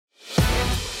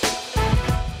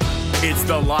It's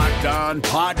the Locked On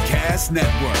Podcast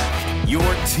Network, your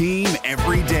team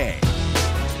every day.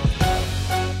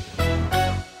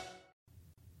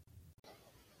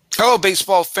 Hello,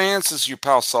 baseball fans. This is your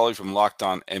pal Sully from Locked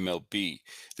On MLB.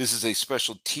 This is a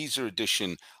special teaser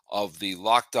edition of the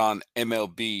Locked On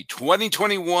MLB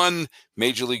 2021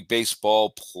 Major League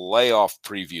Baseball playoff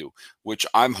preview, which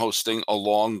I'm hosting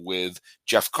along with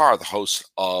Jeff Carr, the host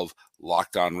of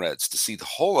Locked On Reds. To see the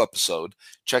whole episode,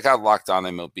 check out Locked On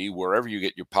MLB wherever you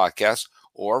get your podcasts,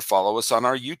 or follow us on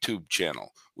our YouTube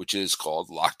channel, which is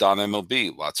called Locked On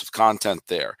MLB. Lots of content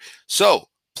there. So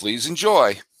please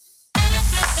enjoy.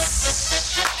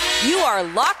 You are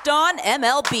Locked On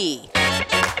MLB,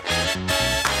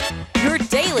 your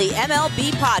daily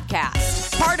MLB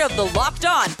podcast, part of the Locked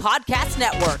On Podcast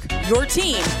Network, your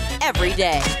team every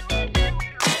day.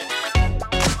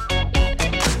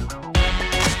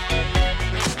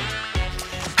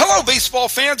 Hello, baseball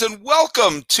fans, and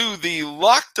welcome to the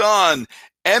Locked On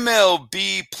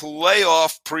MLB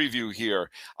playoff preview here.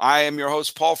 I am your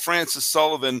host, Paul Francis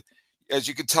Sullivan. As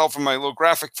you can tell from my little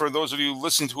graphic, for those of you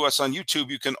listening to us on YouTube,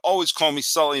 you can always call me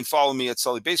Sully and follow me at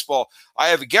Sully Baseball. I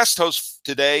have a guest host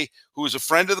today who is a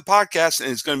friend of the podcast and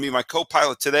is going to be my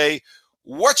co-pilot today.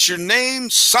 What's your name?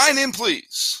 Sign in,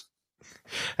 please.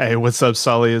 Hey, what's up,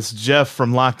 Sully? It's Jeff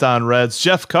from Locked On Reds.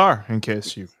 Jeff Carr, in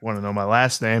case you want to know my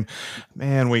last name.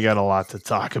 Man, we got a lot to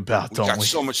talk about, don't we? We got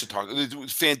so much to talk about. It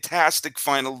was a fantastic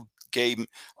final game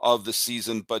of the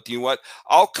season, but you know what?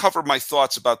 I'll cover my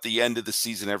thoughts about the end of the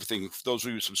season, everything. For those of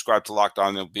you who subscribe to Locked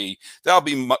On MLB, that'll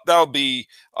be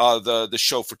the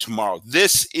show for tomorrow.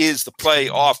 This is the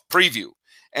playoff preview,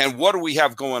 and what do we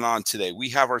have going on today? We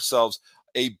have ourselves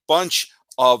a bunch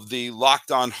of the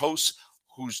Locked On hosts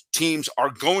whose teams are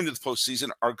going to the postseason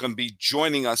are going to be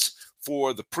joining us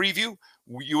for the preview.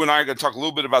 You and I are going to talk a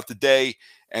little bit about the day,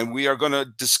 and we are going to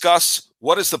discuss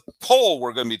what is the poll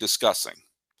we're going to be discussing.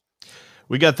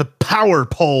 We got the power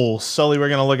poll, Sully. We're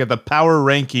going to look at the power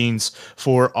rankings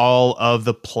for all of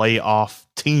the playoff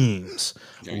teams.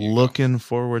 Looking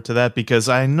forward to that because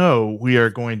I know we are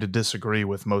going to disagree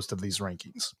with most of these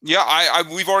rankings. Yeah,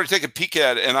 we've already taken a peek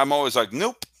at it, and I'm always like,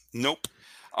 nope.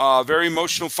 Very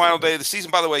emotional final day of the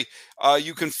season. By the way,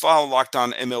 you can follow Locked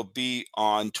On MLB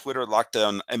on Twitter, Locked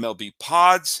On MLB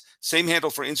Pods. Same handle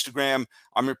for Instagram.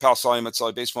 I'm your pal Sully. I'm at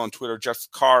Sully Baseball on Twitter. Jeff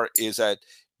Carr is at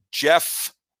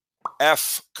Jeff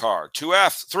F. Carr. 3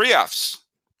 Fs. 3 Fs.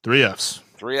 3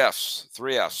 Fs.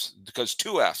 3 Fs. Because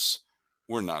 2 Fs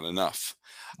were not enough.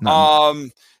 No.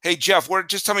 Hey, Jeff,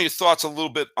 just tell me your thoughts a little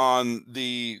bit on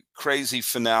the crazy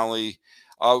finale.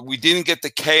 We didn't get the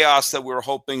chaos that we were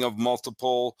hoping of,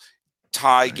 multiple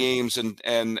tie games and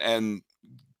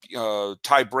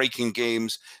tie-breaking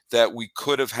games that we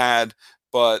could have had,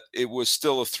 but it was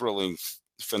still a thrilling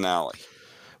finale.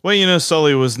 Well, you know,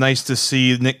 Sully, it was nice to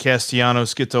see Nick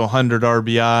Castellanos get to 100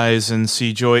 RBIs and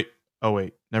see Joy. Oh,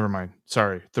 wait, never mind.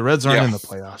 Sorry. The Reds aren't in the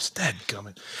playoffs.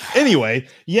 Dadgummit. Anyway,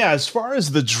 yeah, as far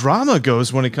as the drama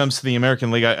goes when it comes to the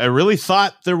American League, I really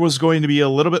thought there was going to be a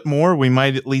little bit more. We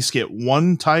might at least get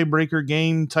one tiebreaker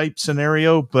game type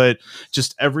scenario, but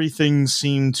just everything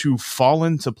seemed to fall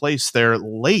into place there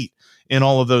late in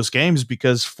all of those games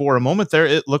because for a moment there,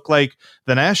 it looked like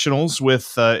the Nationals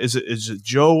with, is it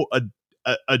Joe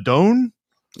Adone?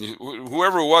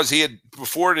 Whoever it was, he had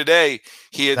before today,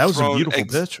 he had thrown a beautiful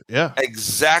pitch. Yeah,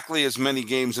 exactly as many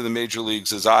games in the major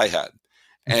leagues as I had.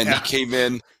 And he came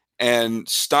in and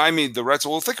stymied the Reds.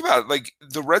 Well, think about it. Like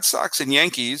the Red Sox and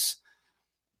Yankees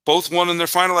both won in their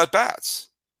final at-bats.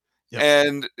 Yep.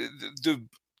 And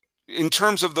in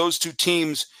terms of those two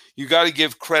teams, you got to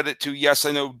give credit to, yes,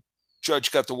 I know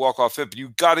Judge got the walk-off hit, but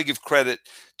you got to give credit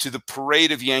to the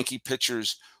parade of Yankee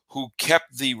pitchers who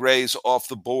kept the Rays off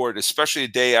the board, especially a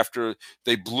day after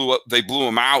they blew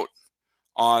them out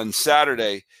on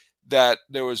Saturday. That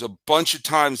there was a bunch of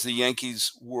times the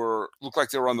Yankees looked like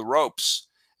they were on the ropes,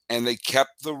 and they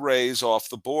kept the Rays off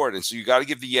the board. And so you got to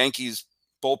give the Yankees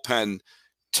bullpen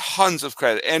tons of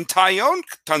credit, and Tyone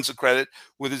tons of credit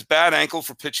with his bad ankle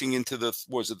for pitching into the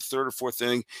third or fourth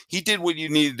inning. He did what you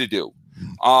needed to do.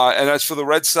 And as for the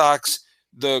Red Sox,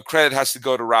 the credit has to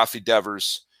go to Rafi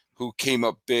Devers, who came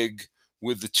up big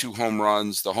with the 2 home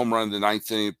runs. The home run in the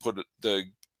 9th inning put the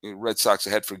Red Sox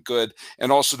ahead for good,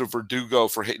 and also to Verdugo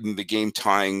for hitting the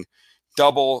game-tying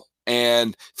double.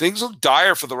 And things looked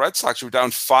dire for the Red Sox, who were down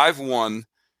 5-1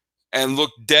 and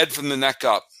looked dead from the neck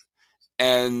up.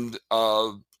 And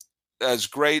as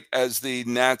great as the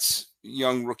Nats'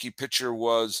 young rookie pitcher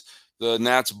was, the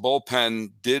Nats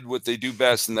bullpen did what they do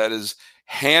best, and that is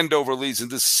hand over leads. In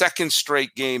the second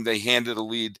straight game, they handed a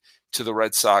lead to the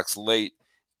Red Sox late.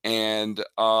 And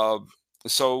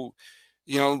so,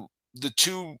 you know, the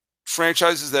two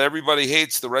franchises that everybody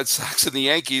hates, the Red Sox and the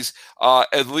Yankees,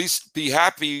 at least be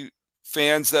happy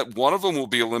fans that one of them will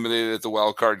be eliminated at the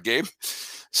wild card game.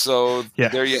 So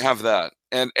there you have that.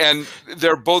 And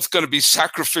they're both going to be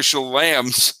sacrificial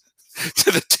lambs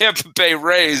to the Tampa Bay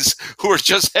Rays, who are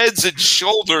just heads and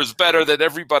shoulders better than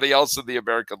everybody else in the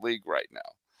American League right now.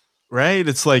 Right?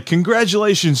 It's like,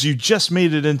 congratulations, you just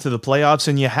made it into the playoffs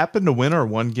and you happen to win our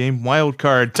one-game wild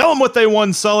card. Tell them what they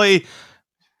won, Sully.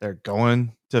 They're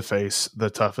going to face the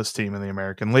toughest team in the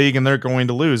American League, and they're going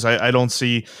to lose. I don't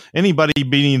see anybody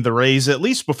beating the Rays, at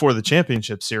least before the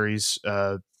championship series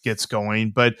gets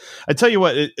going. But I tell you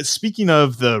what, speaking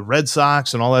of the Red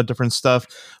Sox and all that different stuff,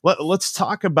 let's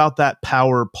talk about that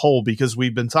power poll, because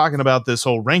we've been talking about this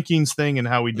whole rankings thing and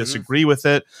how we disagree with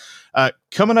it.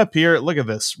 Coming up here, look at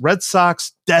this. Red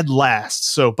Sox dead last.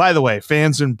 So, by the way,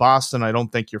 fans in Boston, I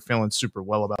don't think you're feeling super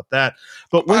well about that.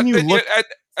 But when you look...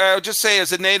 I'll just say,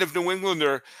 as a native New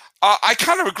Englander, I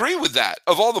kind of agree with that.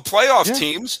 Of all the playoff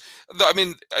teams, I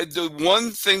mean, the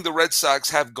one thing the Red Sox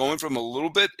have going from a little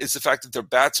bit is the fact that their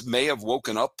bats may have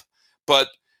woken up, but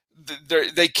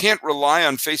they can't rely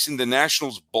on facing the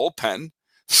Nationals bullpen.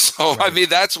 So, I mean,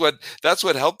 that's what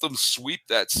helped them sweep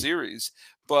that series.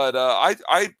 But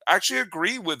I actually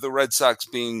agree with the Red Sox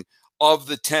being, of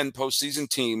the 10 postseason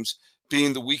teams,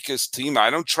 being the weakest team. I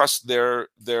don't trust their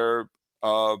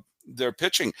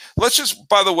pitching.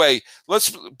 By the way,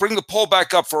 let's bring the poll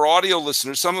back up for audio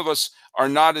listeners. Some of us are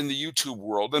not in the YouTube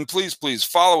world, and please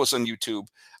follow us on YouTube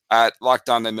at Locked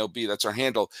On MLB. That's our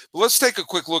handle. But let's take a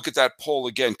quick look at that poll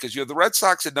again, because you have the Red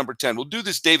Sox at number 10. We'll do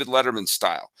this David Letterman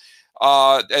style.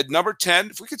 At number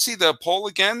 10, if we could see the poll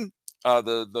again,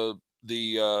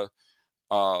 the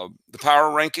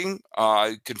power ranking.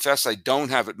 I confess I don't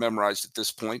have it memorized at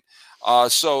this point.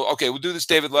 Okay, we'll do this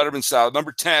David Letterman style.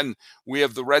 Number 10, we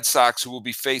have the Red Sox, who will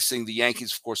be facing the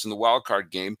Yankees, of course, in the wild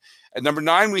card game. At number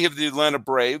 9, we have the Atlanta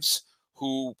Braves,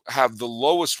 who have the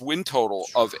lowest win total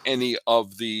of any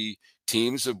of the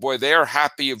teams. And boy, they are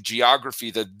happy of geography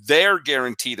that they're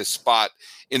guaranteed a spot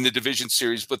in the division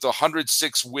series, but the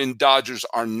 106 win Dodgers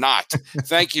are not.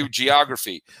 Thank you,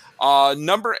 geography.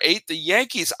 Number 8, the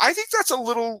Yankees. I think that's a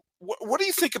little. What do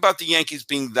you think about the Yankees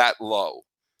being that low?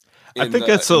 I think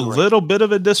it's a little bit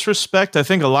of a disrespect. I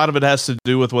think a lot of it has to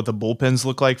do with what the bullpens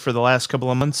look like for the last couple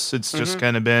of months. It's just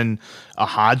kind of been a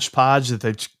hodgepodge that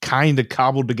they've kind of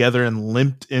cobbled together and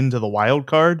limped into the wild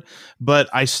card. But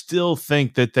I still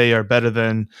think that they are better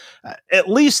than at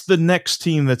least the next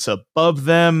team that's above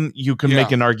them. You can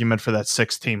make an argument for that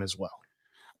 6th team as well.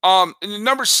 And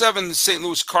number 7, the St.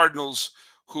 Louis Cardinals,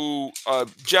 who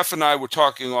Jeff and I were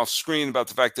talking off screen about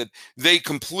the fact that they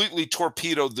completely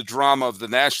torpedoed the drama of the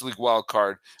National League wild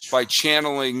card by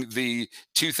channeling the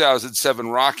 2007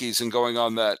 Rockies and going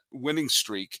on that winning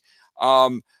streak.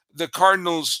 The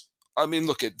Cardinals, I mean,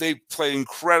 they play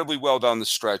incredibly well down the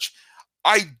stretch.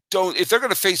 If they're going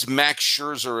to face Max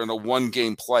Scherzer in a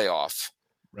 1-game playoff,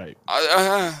 right?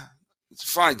 It's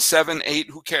fine, 7, 8,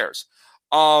 who cares?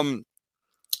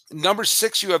 Number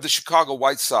 6, you have the Chicago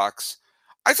White Sox.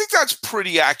 I think that's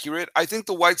pretty accurate. I think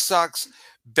the White Sox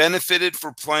benefited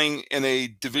for playing in a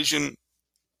division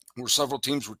where several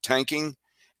teams were tanking,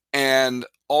 and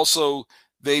also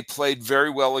they played very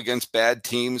well against bad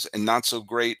teams and not so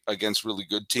great against really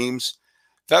good teams.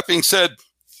 That being said,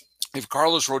 if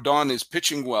Carlos Rodon is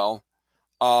pitching well,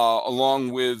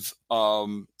 along with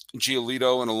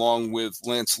Giolito and along with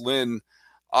Lance Lynn,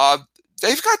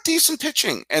 they've got decent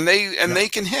pitching, and they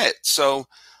can hit. So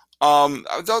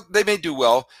they may do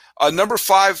well. Number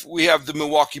 5, we have the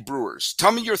Milwaukee Brewers.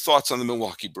 Tell me your thoughts on the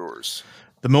Milwaukee Brewers.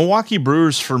 The Milwaukee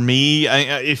Brewers, for me,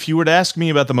 if you were to ask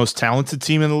me about the most talented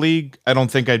team in the league, I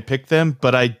don't think I'd pick them,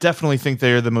 but I definitely think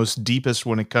they are the most deepest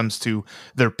when it comes to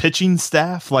their pitching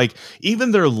staff. Like,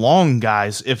 even their long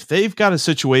guys, if they've got a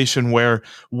situation where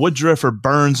Woodruff or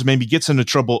Burns maybe gets into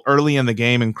trouble early in the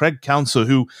game, and Craig Counsell,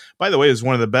 who, by the way, is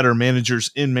one of the better managers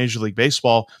in Major League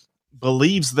Baseball,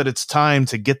 believes that it's time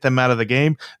to get them out of the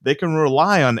game, they can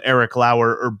rely on Eric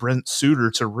Lauer or Brent Suter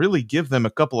to really give them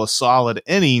a couple of solid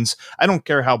innings. I don't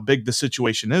care how big the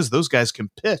situation is. Those guys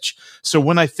can pitch. So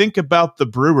when I think about the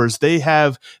Brewers, they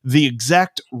have the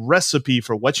exact recipe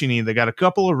for what you need. They got a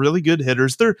couple of really good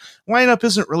hitters. Their lineup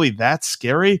isn't really that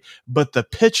scary, but the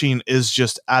pitching is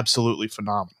just absolutely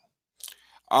phenomenal.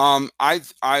 I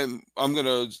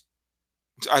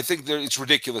think it's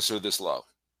ridiculous they're this low.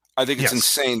 I think it's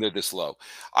insane they're this low.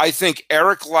 I think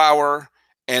Eric Lauer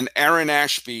and Aaron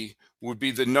Ashby would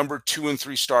be the number 2 and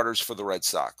 3 starters for the Red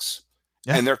Sox.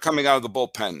 Yeah. And they're coming out of the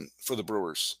bullpen for the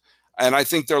Brewers. And I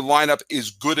think their lineup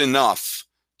is good enough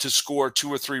to score 2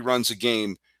 or 3 runs a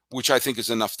game, which I think is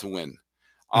enough to win.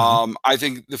 I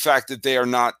think the fact that they are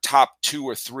not top 2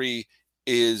 or 3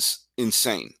 is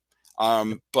insane.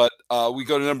 But we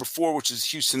go to number 4, which is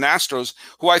Houston Astros,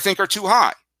 who I think are too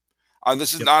high.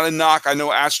 This is not a knock. I know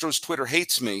Astros Twitter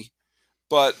hates me,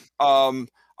 but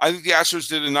I think the Astros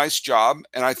did a nice job,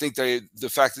 and I think the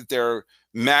fact that they're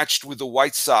matched with the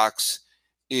White Sox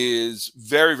is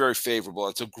very, very favorable.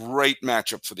 It's a great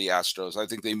matchup for the Astros. I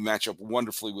think they match up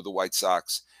wonderfully with the White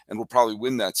Sox and will probably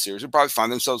win that series. They'll probably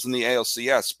find themselves in the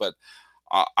ALCS, but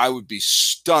I would be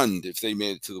stunned if they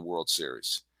made it to the World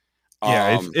Series.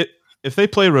 Yeah, if they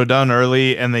play Rodon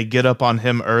early and they get up on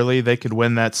him early, they could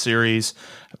win that series.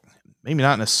 Maybe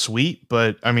not in a sweep,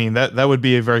 but I mean that would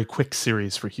be a very quick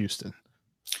series for Houston.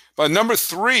 But number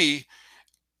 3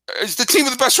 is the team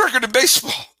with the best record in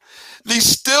baseball. They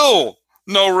still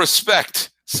no respect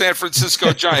San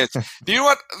Francisco Giants. Do you know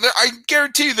what? I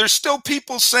guarantee you there's still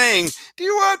people saying, do you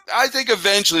know what? I think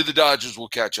eventually the Dodgers will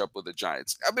catch up with the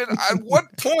Giants. I mean, at what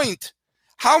point?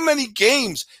 How many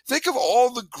games? Think of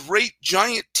all the great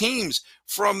Giant teams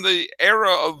from the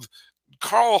era of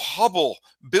Carl Hubble,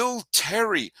 Bill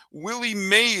Terry, Willie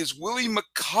Mays, Willie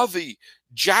McCovey,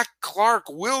 Jack Clark,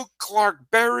 Will Clark,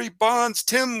 Barry Bonds,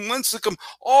 Tim Lincecum.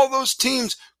 All those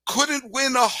teams couldn't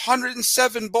win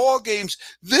 107 ball games.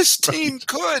 This team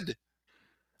could.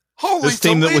 Holy This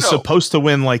team Toledo. that was supposed to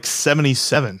win like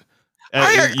 77,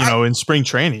 in spring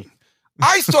training.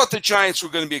 I thought the Giants were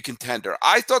going to be a contender.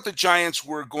 I thought the Giants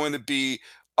were going to be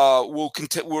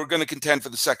we're going to contend for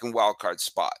the second wild card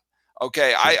spot.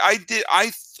 Okay,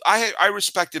 I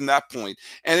respect him that point,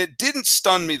 and it didn't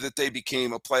stun me that they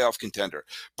became a playoff contender.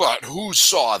 But who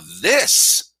saw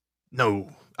this? No.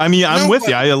 I mean, I'm with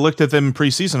you. I looked at them in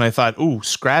preseason. I thought, ooh,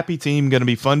 scrappy team, going to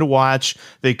be fun to watch.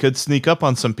 They could sneak up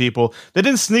on some people. They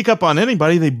didn't sneak up on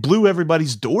anybody. They blew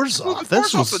everybody's doors off.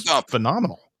 This was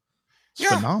phenomenal.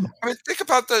 Phenomenal. I mean, think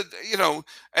about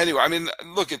anyway, I mean,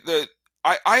 look at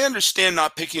I understand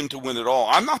not picking him to win at all.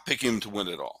 I'm not picking him to win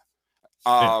at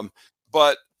all.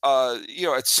 But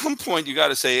at some point you got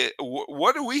to say,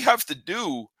 what do we have to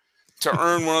do to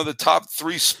earn one of the top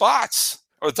 3 spots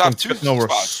or the top 2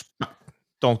 spots?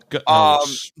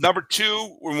 Number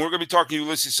 2, when we're going to be talking to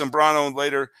Ulysses Zambrano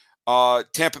later,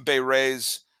 Tampa Bay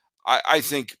Rays. I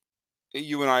think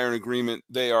you and I are in agreement.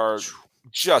 They are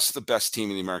just the best team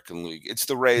in the American League. It's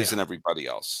the Rays and everybody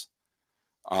else.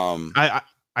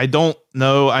 I don't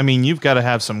know. I mean, you've got to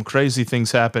have some crazy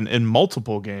things happen in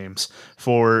multiple games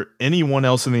for anyone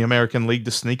else in the American League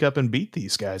to sneak up and beat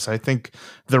these guys. I think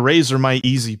the Rays are my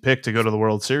easy pick to go to the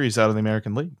World Series out of the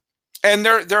American League. And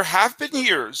there have been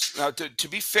years, now to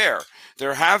be fair,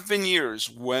 there have been years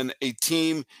when a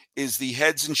team is the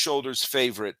heads and shoulders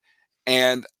favorite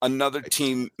and another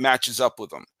team matches up with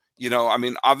them. I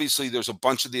mean, obviously there's a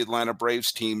bunch of the Atlanta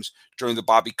Braves teams during the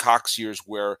Bobby Cox years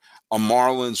where a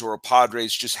Marlins or a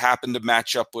Padres just happened to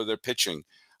match up with their pitching.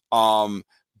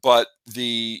 But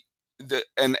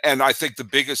and I think the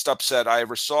biggest upset I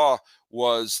ever saw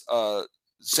was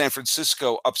San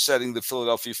Francisco upsetting the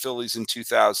Philadelphia Phillies in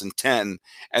 2010,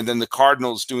 and then the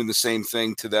Cardinals doing the same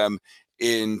thing to them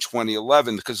in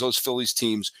 2011, because those Phillies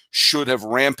teams should have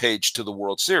rampaged to the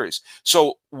World Series.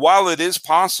 So while it is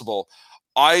possible,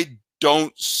 I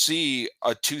don't see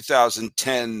a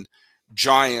 2010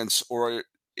 Giants or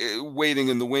waiting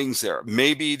in the wings there.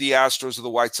 Maybe the Astros or the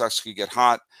White Sox could get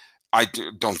hot. I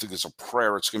don't think there's a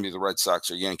prayer it's going to be the Red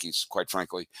Sox or Yankees, quite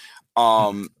frankly.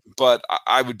 But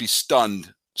I would be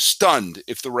stunned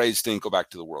if the Rays didn't go back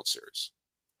to the World Series.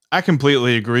 I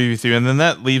completely agree with you. And then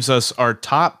that leaves us our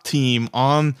top team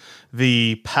on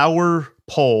the power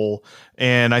poll.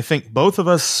 And I think both of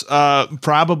us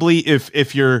probably,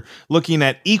 if you're looking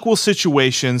at equal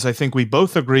situations, I think we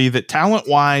both agree that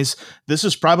talent-wise, this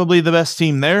is probably the best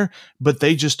team there, but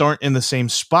they just aren't in the same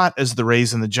spot as the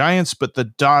Rays and the Giants. But the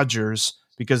Dodgers,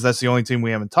 because that's the only team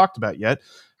we haven't talked about yet,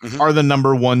 are the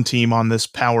number 1 team on this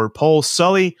power poll.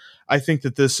 Sully, I think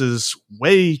that this is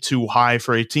way too high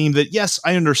for a team that, yes,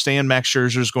 I understand Max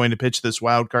Scherzer is going to pitch this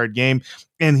wild card game,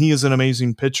 and he is an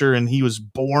amazing pitcher, and he was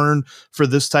born for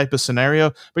this type of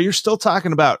scenario. But you're still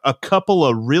talking about a couple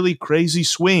of really crazy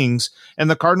swings, and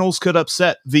the Cardinals could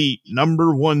upset the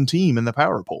number 1 team in the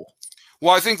power poll.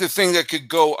 Well, I think the thing that could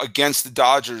go against the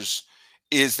Dodgers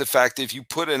is the fact that if you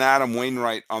put an Adam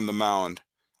Wainwright on the mound,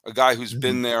 a guy who's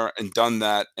been there and done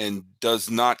that and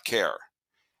does not care,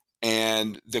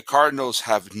 and the Cardinals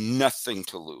have nothing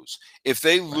to lose. If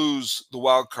they lose the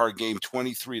wild card game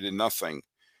 23-0,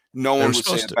 no one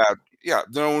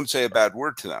would say a bad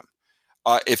word to them.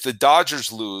 If the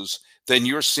Dodgers lose, then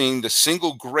you're seeing the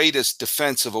single greatest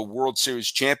defense of a World Series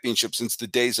championship since the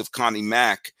days of Connie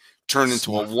Mack turn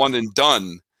into a one and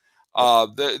done.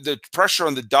 The pressure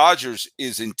on the Dodgers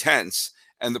is intense,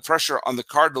 and the pressure on the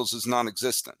Cardinals is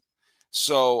non-existent.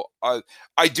 So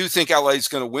I do think LA is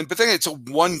going to win, but then it's a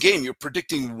one game. You're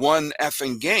predicting one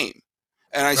effing game.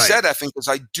 And I said effing because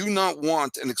I do not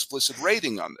want an explicit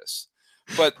rating on this.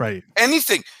 But any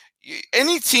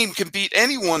team can beat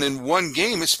anyone in one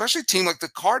game, especially a team like the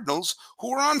Cardinals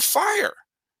who are on fire.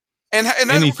 And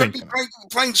then we're going to be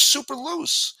playing super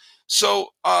loose. So,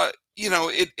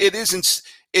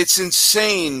 it's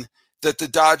insane that the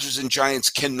Dodgers and Giants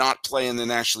cannot play in the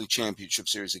National League Championship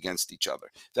Series against each other.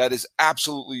 That is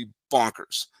absolutely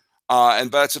bonkers. But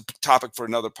that's a topic for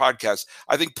another podcast.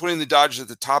 I think putting the Dodgers at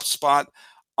the top spot,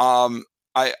 I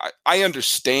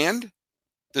understand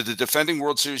that the defending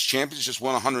World Series champions just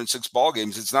won 106 ball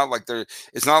games. It's not like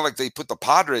they put the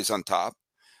Padres on top,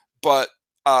 but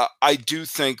I do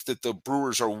think that the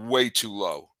Brewers are way too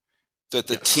low. That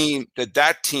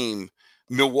that team,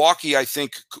 Milwaukee, I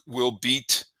think will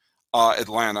beat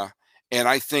Atlanta, and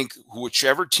I think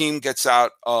whichever team gets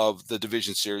out of the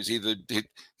division series,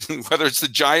 whether it's the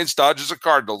Giants, Dodgers, or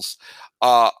Cardinals,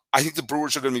 I think the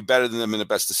Brewers are going to be better than them in a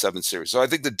best-of-7 series. So I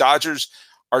think the Dodgers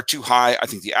are too high. I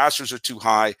think the Astros are too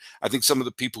high. I think some of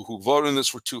the people who voted on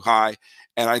this were too high,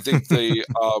 and I think the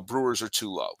Brewers are too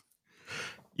low.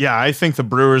 Yeah, I think the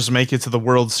Brewers make it to the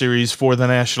World Series for the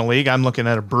National League. I'm looking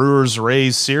at a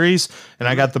Brewers-Rays series, and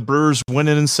I got the Brewers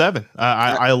winning in 7.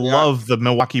 I love the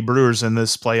Milwaukee Brewers in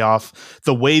this playoff.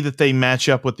 The way that they match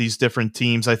up with these different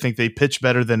teams, I think they pitch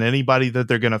better than anybody that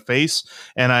they're going to face,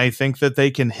 and I think that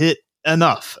they can hit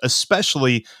enough,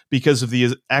 especially because of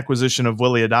the acquisition of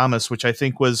Willy Adames, which I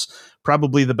think was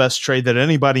probably the best trade that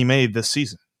anybody made this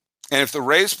season. And if the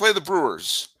Rays play the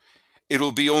Brewers,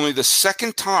 it'll be only the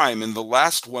second time in the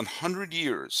last 100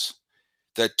 years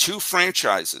that two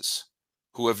franchises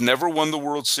who have never won the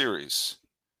World Series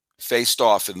faced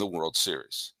off in the World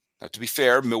Series. Now, to be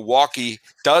fair, Milwaukee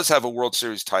does have a World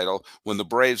Series title when the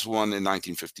Braves won in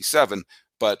 1957,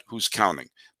 but who's counting?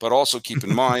 But also keep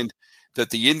in mind that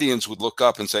the Indians would look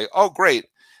up and say, oh, great,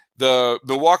 the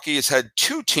Milwaukee has had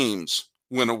 2 teams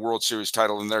win a World Series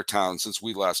title in their town since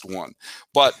we last won.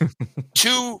 But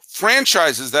 2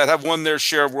 franchises that have won their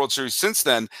share of World Series since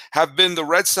then have been the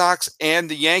Red Sox and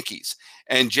the Yankees.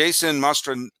 And Jason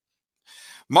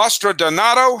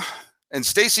Mastrodonato and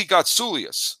Stacy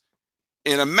Gotsoulias,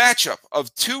 in a matchup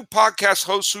of 2 podcast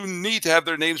hosts who need to have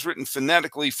their names written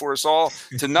phonetically for us all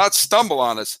to not stumble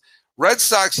on us, Red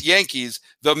Sox, Yankees,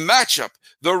 the matchup,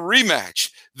 the rematch,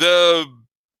 the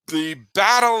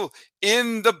battle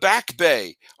in the back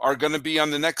bay are going to be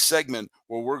on the next segment,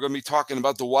 where we're going to be talking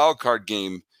about the wild card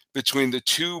game between the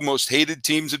 2 most hated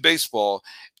teams in baseball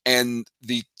and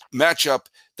the matchup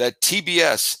that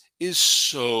TBS is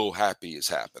so happy is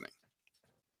happening.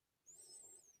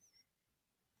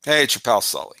 Hey, it's your pal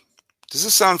Sully. Does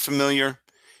this sound familiar?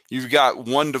 You've got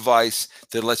one device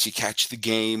that lets you catch the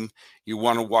game. You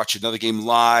want to watch another game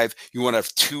live. You want to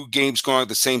have 2 games going at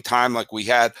the same time like we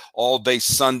had all day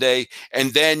Sunday.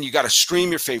 And then you got to stream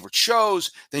your favorite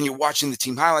shows. Then you're watching the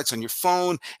team highlights on your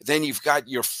phone. Then you've got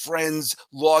your friends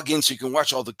log in so you can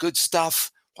watch all the good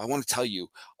stuff. Well, I want to tell you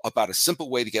about a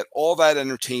simple way to get all that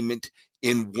entertainment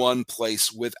in one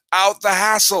place without the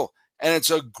hassle. And it's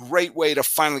a great way to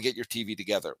finally get your TV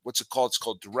together. What's it called? It's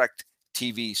called Direct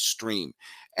TV Stream.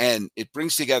 And it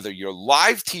brings together your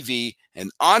live TV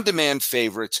and on-demand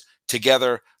favorites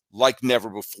together like never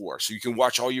before. So you can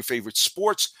watch all your favorite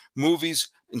sports, movies,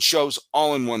 and shows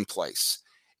all in one place.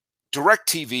 Direct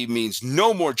TV means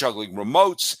no more juggling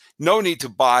remotes, no need to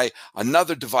buy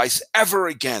another device ever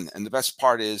again. And the best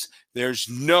part is there's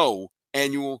no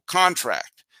annual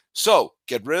contract. So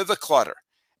get rid of the clutter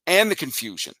and the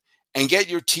confusion and get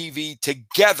your TV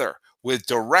together with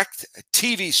Direct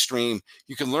TV Stream.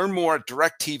 You can learn more at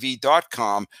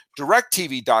directtv.com.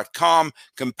 Directtv.com,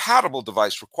 compatible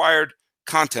device required.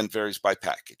 Content varies by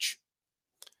package.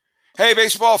 Hey,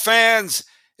 baseball fans.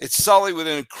 It's Sully with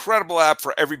an incredible app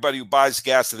for everybody who buys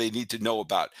gas that they need to know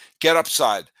about. Get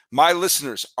Upside. My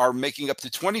listeners are making up to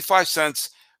 25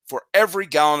 cents for every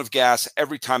gallon of gas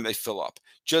every time they fill up.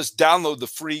 Just download the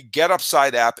free Get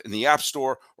Upside app in the App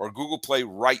Store or Google Play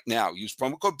right now. Use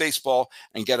promo code BASEBALL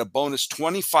and get a bonus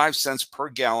 25 cents per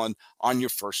gallon on your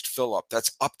first fill up.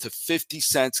 That's up to 50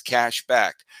 cents cash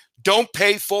back. Don't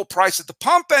pay full price at the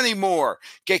pump anymore.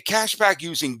 Get cash back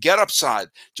using Get Upside.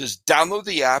 Just download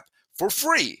the app for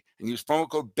free and use promo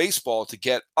code BASEBALL to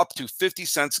get up to 50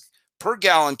 cents per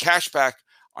gallon cash back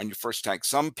on your first tank.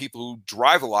 Some people who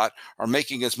drive a lot are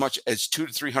making as much as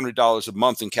 $200 to $300 a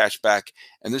month in cash back,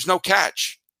 and there's no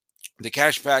catch. The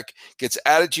cash back gets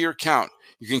added to your account.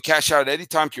 You can cash out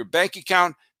anytime to your bank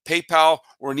account, PayPal,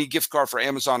 or an e-gift card for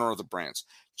Amazon or other brands.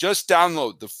 Just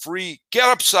download the free Get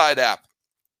Upside app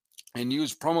and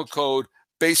use promo code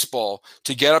BASEBALL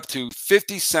to get up to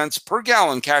 50 cents per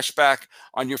gallon cash back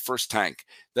on your first tank.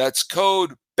 That's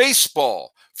code BASEBALL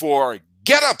for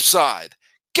Get Upside.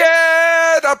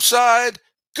 Get Upside.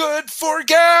 Good for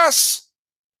gas.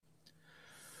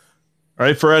 All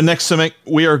right, for our next segment,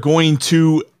 we are going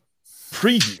to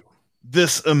preview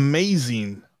this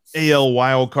amazing AL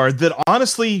wildcard that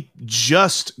honestly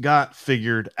just got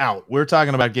figured out. We're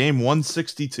talking about game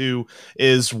 162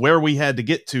 is where we had to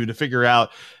get to figure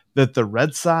out that the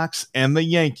Red Sox and the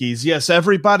Yankees, yes,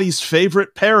 everybody's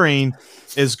favorite pairing,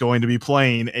 is going to be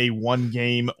playing a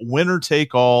one-game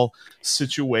winner-take-all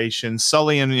situation.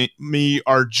 Sully and me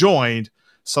are joined.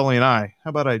 Sully and I, how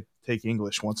about I take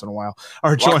English once in a while,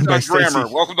 are joined by Grammar.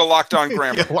 Welcome to Locked On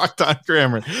Grammar. Yeah, Locked On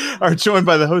Grammar. Are joined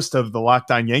by the host of the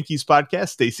Locked On Yankees podcast,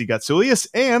 Stacey Gotsulias,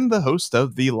 and the host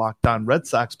of the Locked On Red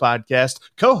Sox podcast,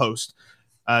 co-host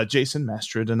Jason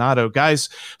Mastrodonato. Guys,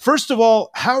 first of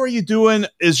all, how are you doing?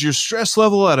 Is your stress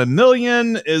level at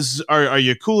 1,000,000? Are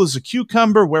you cool as a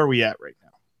cucumber? Where are we at right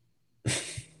now?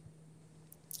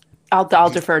 I'll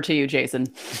defer to you,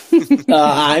 Jason.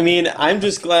 I mean, I'm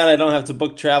just glad I don't have to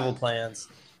book travel plans.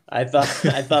 I thought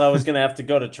I was going to have to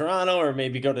go to Toronto or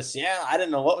maybe go to Seattle. I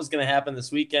didn't know what was going to happen this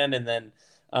weekend, and then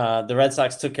the Red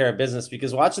Sox took care of business,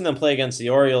 because watching them play against the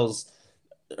Orioles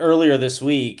earlier this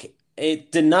week,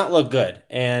 it did not look good.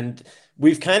 And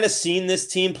we've kind of seen this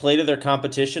team play to their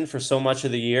competition for so much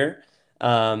of the year.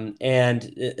 And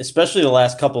especially the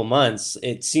last couple months,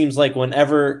 it seems like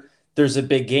whenever there's a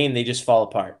big game, they just fall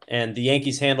apart. And the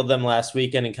Yankees handled them last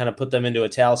weekend and kind of put them into a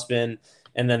tailspin.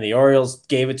 And then the Orioles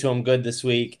gave it to them good this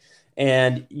week.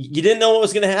 And you didn't know what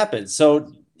was going to happen.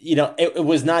 So, it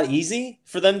was not easy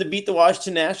for them to beat the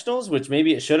Washington Nationals, which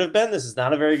maybe it should have been. This is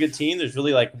not a very good team. There's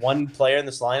really like one player in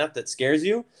this lineup that scares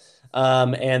you.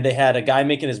 And they had a guy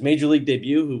making his major league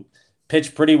debut who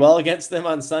pitched pretty well against them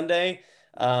on Sunday.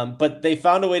 But they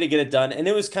found a way to get it done. And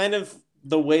it was kind of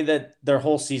the way that their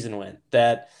whole season went,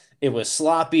 that it was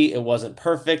sloppy. It wasn't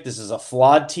perfect. This is a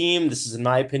flawed team. This is, in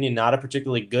my opinion, not a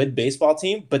particularly good baseball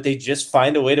team, but they just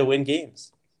find a way to win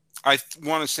games. I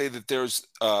want to say that there's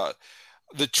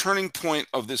the turning point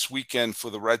of this weekend for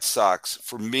the Red Sox,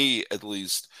 for me at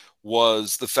least,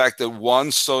 was the fact that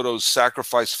Juan Soto's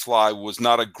sacrifice fly was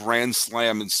not a grand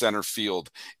slam in center field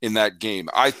in that game.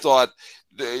 I thought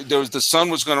the sun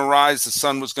was going to rise, the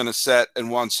sun was going to set, and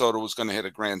Juan Soto was going to hit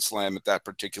a grand slam at that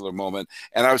particular moment.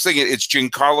 And I was thinking it's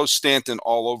Giancarlo Stanton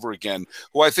all over again,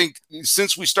 who I think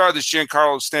since we started this,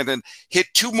 Giancarlo Stanton hit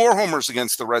 2 more homers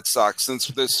against the Red Sox since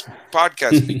this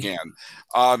podcast began.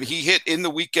 He hit in the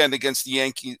weekend against the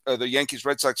Yankees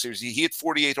Red Sox series. He hit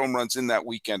 48 home runs in that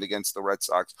weekend against the Red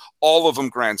Sox, all of them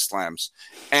grand slams.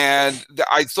 And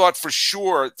I thought for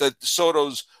sure that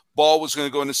Soto's ball was going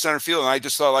to go into center field. And I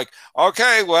just thought, like,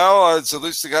 okay, well, it's at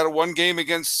least they got a 1 game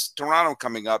against Toronto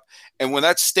coming up. And when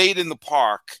that stayed in the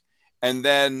park, and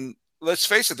then let's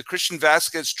face it, the Christian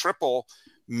Vasquez triple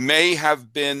may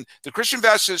have been the Christian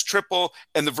Vasquez triple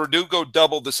and the Verdugo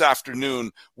double this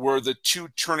afternoon were the 2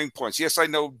 turning points. Yes, I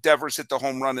know Devers hit the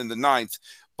home run in the 9th,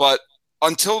 but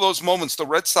until those moments, the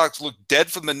Red Sox looked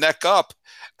dead from the neck up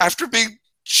after being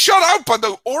shut out by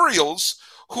the Orioles,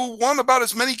 who won about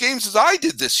as many games as I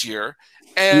did this year.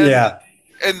 And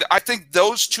I think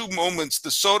those 2 moments, the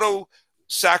Soto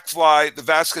sac fly, the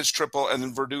Vasquez triple, and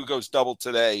then Verdugo's double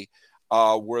today,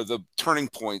 were the turning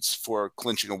points for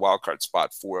clinching a wild card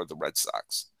spot for the Red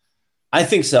Sox. I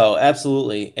think so,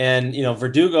 absolutely. And,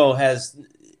 Verdugo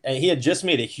he had just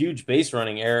made a huge base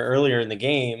running error earlier in the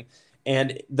game.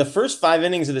 And the first 5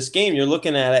 innings of this game, you're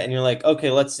looking at it and you're like, okay,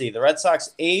 let's see. The Red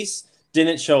Sox ace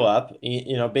didn't show up.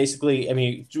 Basically,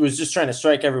 he was just trying to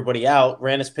strike everybody out,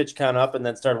 ran his pitch count up, and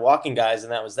then started walking guys,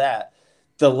 and that was that.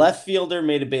 The left fielder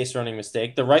made a base running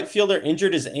mistake. The right fielder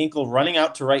injured his ankle running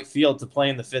out to right field to play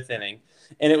in the 5th inning.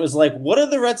 And it was like, what are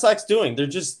the Red Sox doing? They're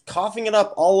just coughing it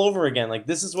up all over again. Like,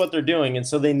 this is what they're doing. And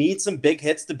so they need some big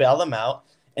hits to bail them out.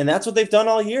 And that's what they've done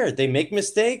all year. They make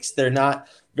mistakes. They're not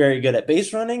very good at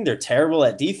base running. They're terrible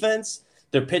at defense.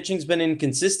 Their pitching's been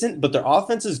inconsistent, but their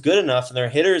offense is good enough and their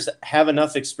hitters have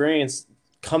enough experience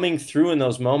coming through in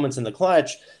those moments in the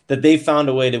clutch that they found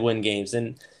a way to win games.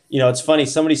 And, it's funny.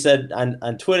 Somebody said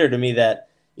on Twitter to me that,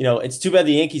 it's too bad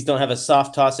the Yankees don't have a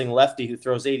soft tossing lefty who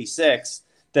throws 86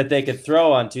 that they could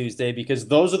throw on Tuesday, because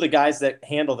those are the guys that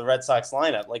handle the Red Sox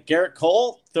lineup. Like Garrett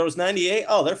Cole throws 98.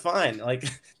 Oh, they're fine. Like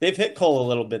they've hit Cole a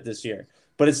little bit this year,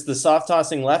 but it's the soft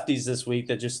tossing lefties this week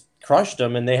that just crushed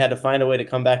them, and they had to find a way to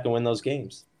come back and win those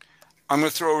games. I'm going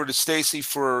to throw over to Stacy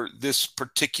for this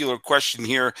particular question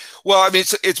here. Well, I mean,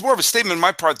 it's more of a statement on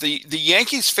my part. The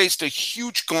Yankees faced a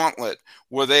huge gauntlet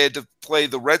where they had to play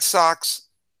the Red Sox,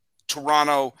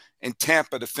 Toronto, and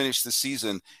Tampa to finish the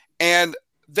season. And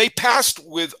they passed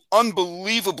with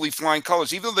unbelievably flying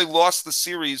colors. Even though they lost the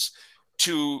series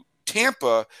to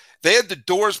Tampa, they had the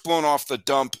doors blown off the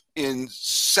dump in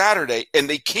Saturday, and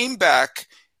they came back.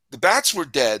 The bats were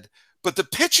dead, but the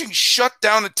pitching shut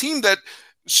down a team that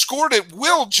scored at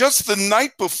will just the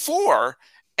night before.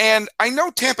 And I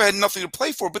know Tampa had nothing to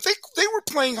play for, but they were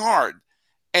playing hard.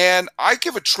 And I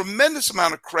give a tremendous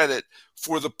amount of credit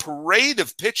for the parade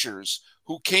of pitchers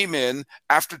who came in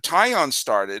after Taillon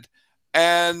started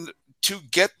and to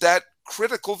get that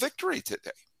critical victory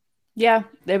today. Yeah,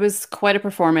 it was quite a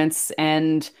performance,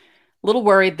 and a little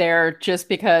worried there just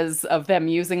because of them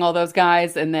using all those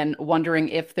guys and then wondering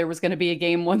if there was going to be a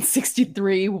game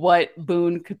 163, what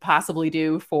Boone could possibly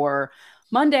do for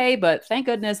Monday, but thank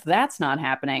goodness that's not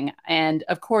happening. And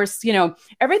of course,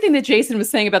 everything that Jason was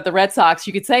saying about the Red Sox,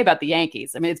 you could say about the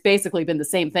Yankees. I mean, it's basically been the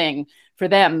same thing for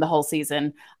them the whole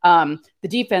season. The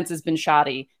defense has been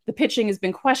shoddy. The pitching has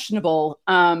been questionable.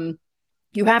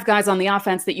 You have guys on the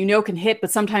offense that can hit,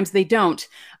 but sometimes they don't.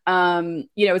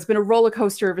 It's been a roller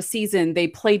coaster of a season. They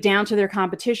play down to their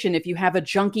competition. If you have a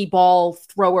junky ball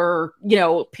thrower,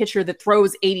 pitcher that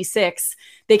throws 86,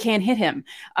 they can't hit him.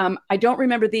 I don't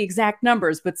remember the exact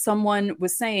numbers, but someone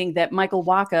was saying that Michael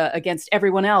Wacha against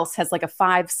everyone else has like a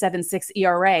 5.76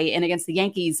 ERA, and against the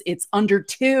Yankees, it's under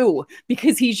 2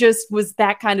 because he just was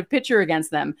that kind of pitcher against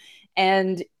them.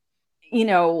 And,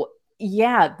 I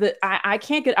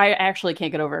actually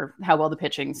can't get over how well the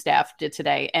pitching staff did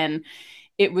today. And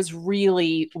it was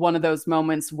really one of those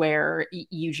moments where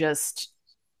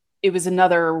it was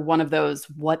another one of those,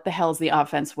 what the hell is the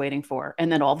offense waiting for?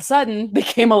 And then all of a sudden they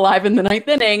came alive in the 9th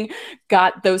inning,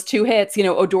 got those 2 hits.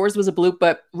 Odor's was a bloop,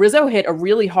 but Rizzo hit a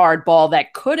really hard ball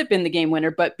that could have been the game winner,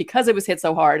 but because it was hit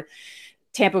so hard,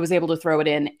 Tampa was able to throw it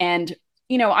in. And,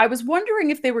 I was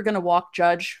wondering if they were going to walk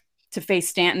Judge to face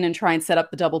Stanton and try and set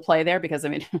up the double play there. Because, I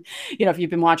mean, if you've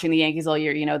been watching the Yankees all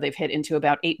year, they've hit into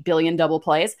about 8 billion double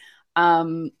plays.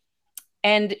 And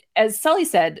as Sully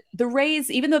said, the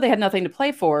Rays, even though they had nothing to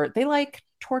play for, they like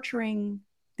torturing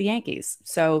the Yankees.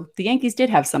 So the Yankees did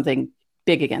have something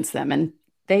big against them, and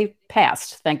they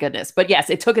passed, thank goodness. But yes,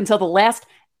 it took until the last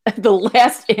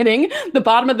inning, the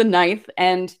bottom of the 9th,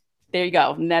 and there you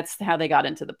go. And that's how they got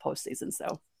into the postseason.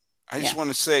 So I just want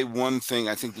to say one thing.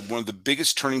 I think one of the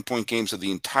biggest turning point games of the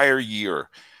entire year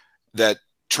that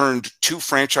turned 2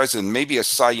 franchises and maybe a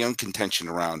Cy Young contention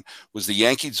around was the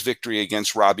Yankees' victory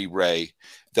against Robbie Ray.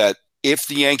 That if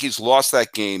the Yankees lost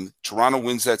that game, Toronto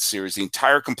wins that series. The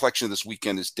entire complexion of this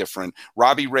weekend is different.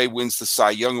 Robbie Ray wins the Cy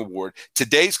Young Award.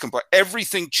 Today's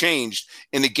everything changed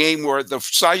in a game where the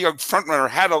Cy Young frontrunner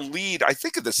had a lead, I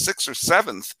think, of the 6th or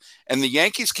 7th, and the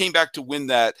Yankees came back to win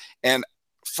that. And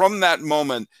from that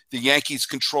moment, the Yankees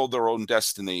controlled their own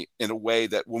destiny in a way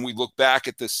that when we look back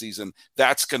at this season,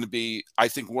 that's going to be, I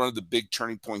think, one of the big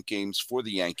turning point games for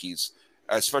the Yankees,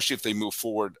 especially if they move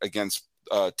forward against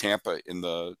Tampa in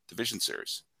the division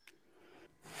series.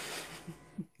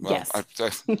 Well, yes.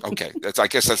 Okay. I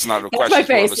guess that's not a that's question. My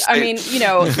face. I mean,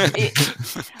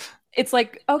 it's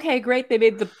like, okay, great. They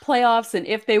made the playoffs. And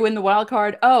if they win the wild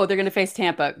card, they're going to face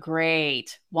Tampa.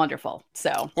 Great. Wonderful.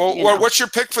 So, what's your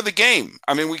pick for the game?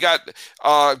 I mean, we got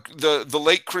the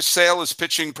late Chris Sale is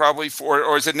pitching probably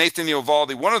or is it Nathan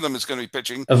Eovaldi? One of them is going to be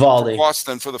pitching for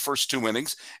Boston for the first 2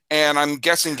 innings. And I'm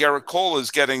guessing Garrett Cole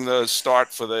is getting the start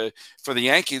for the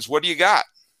Yankees. What do you got?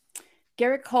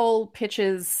 Garrett Cole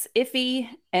pitches iffy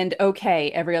and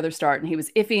okay every other start, and he was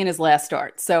iffy in his last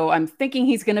start. So I'm thinking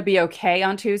he's going to be okay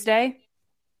on Tuesday.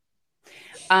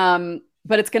 But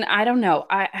it's going to, I don't know.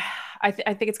 I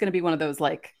think it's going to be one of those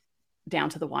like down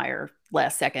to the wire,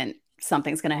 last second,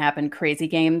 something's going to happen, crazy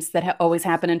games that always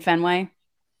happen in Fenway.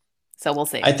 So we'll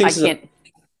see. I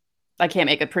can't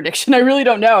make a prediction. I really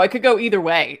don't know. It could go either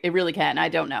way. It really can. I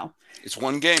don't know. It's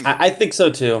one game. I think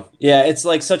so too. Yeah, it's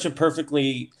like such a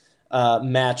perfectly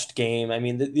matched game. I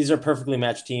mean, these are perfectly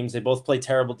matched teams. They both play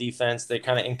terrible defense. They're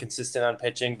kind of inconsistent on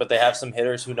pitching, but they have some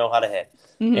hitters who know how to hit.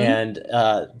 Mm-hmm. And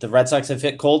the Red Sox have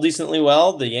hit Cole decently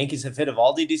well. The Yankees have hit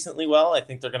Eovaldi decently well. I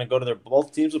think they're going to go to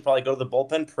both teams will probably go to the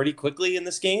bullpen pretty quickly in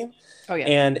this game. Oh yeah.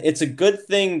 And it's a good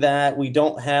thing that we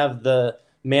don't have the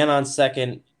man on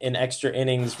second in extra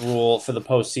innings rule for the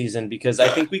postseason, because I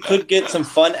think we could get some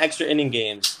fun extra inning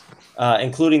games,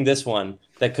 including this one,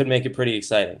 that could make it pretty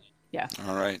exciting. Yeah.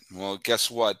 All right. Well, guess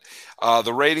what?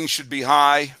 The ratings should be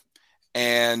high.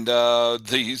 And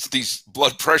these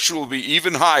blood pressure will be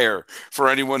even higher for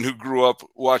anyone who grew up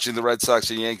watching the Red Sox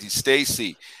and Yankees.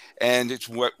 Stacy, and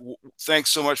thanks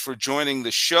so much for joining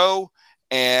the show,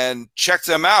 and check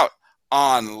them out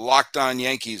on Locked On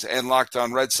Yankees and Locked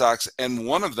On Red Sox, and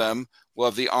one of them will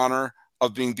have the honor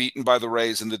of being beaten by the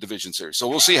Rays in the division series. So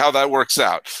we'll see how that works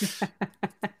out.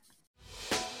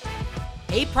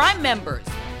 Hey, Prime members,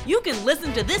 you can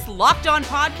listen to this Locked On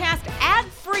podcast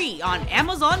ad-free on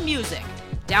Amazon Music.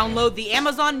 Download the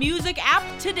Amazon Music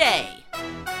app today.